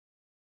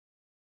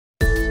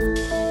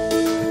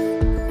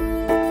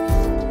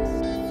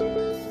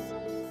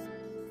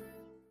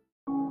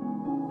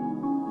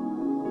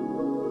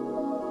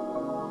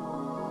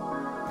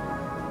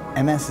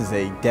MS is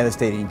a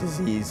devastating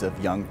disease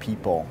of young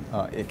people.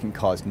 It can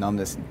cause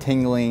numbness and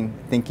tingling,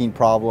 thinking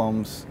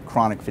problems,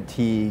 chronic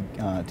fatigue,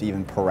 to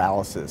even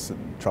paralysis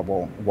and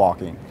trouble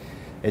walking.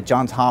 At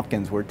Johns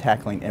Hopkins, we're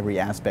tackling every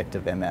aspect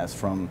of MS,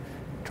 from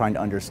trying to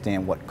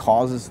understand what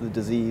causes the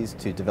disease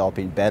to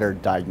developing better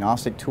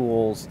diagnostic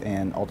tools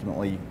and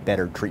ultimately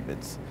better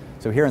treatments.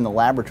 So here in the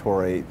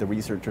laboratory, the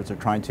researchers are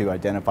trying to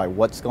identify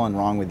what's going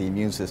wrong with the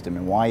immune system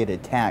and why it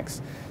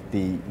attacks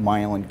the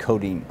myelin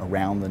coating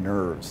around the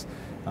nerves.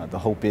 The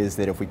hope is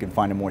that if we can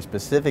find a more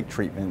specific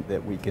treatment,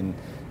 that we can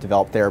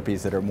develop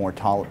therapies that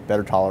are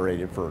better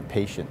tolerated for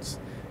patients.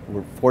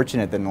 We're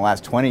fortunate that in the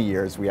last 20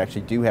 years, we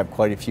actually do have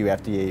quite a few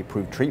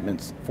FDA-approved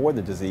treatments for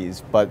the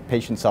disease, but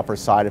patients suffer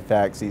side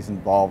effects. These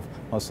involve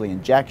mostly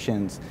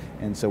injections,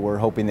 and so we're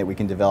hoping that we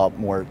can develop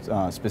more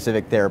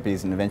specific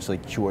therapies and eventually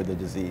cure the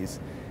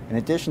disease. In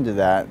addition to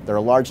that, there are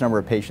a large number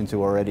of patients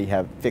who already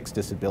have fixed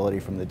disability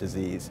from the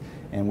disease,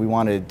 and we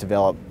want to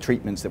develop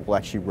treatments that will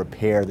actually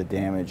repair the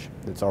damage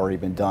that's already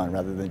been done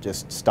rather than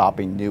just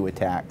stopping new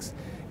attacks.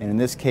 And in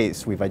this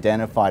case, we've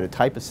identified a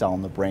type of cell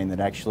in the brain that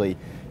actually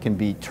can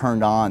be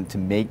turned on to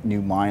make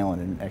new myelin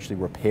and actually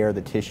repair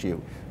the tissue.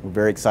 We're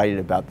very excited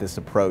about this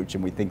approach,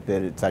 and we think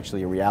that it's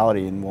actually a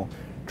reality, and we'll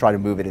try to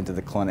move it into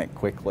the clinic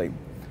quickly.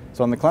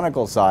 So on the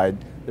clinical side,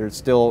 there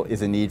still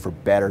is a need for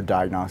better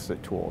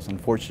diagnostic tools.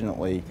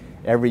 Unfortunately,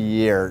 every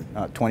year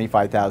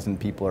 25,000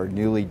 people are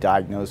newly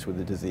diagnosed with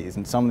the disease,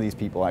 and some of these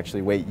people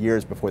actually wait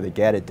years before they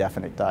get a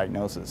definite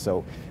diagnosis.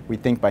 So we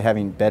think by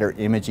having better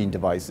imaging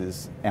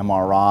devices,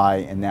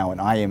 MRI, and now an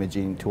eye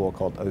imaging tool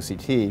called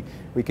OCT,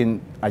 we can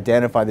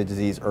identify the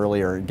disease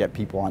earlier and get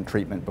people on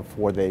treatment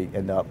before they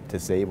end up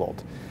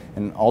disabled.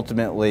 And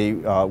ultimately,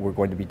 we're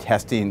going to be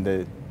testing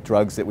the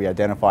drugs that we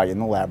identify in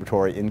the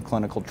laboratory in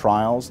clinical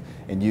trials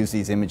and use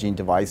these imaging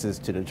devices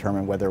to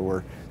determine whether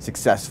we're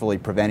successfully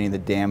preventing the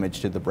damage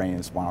to the brain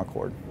and spinal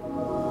cord.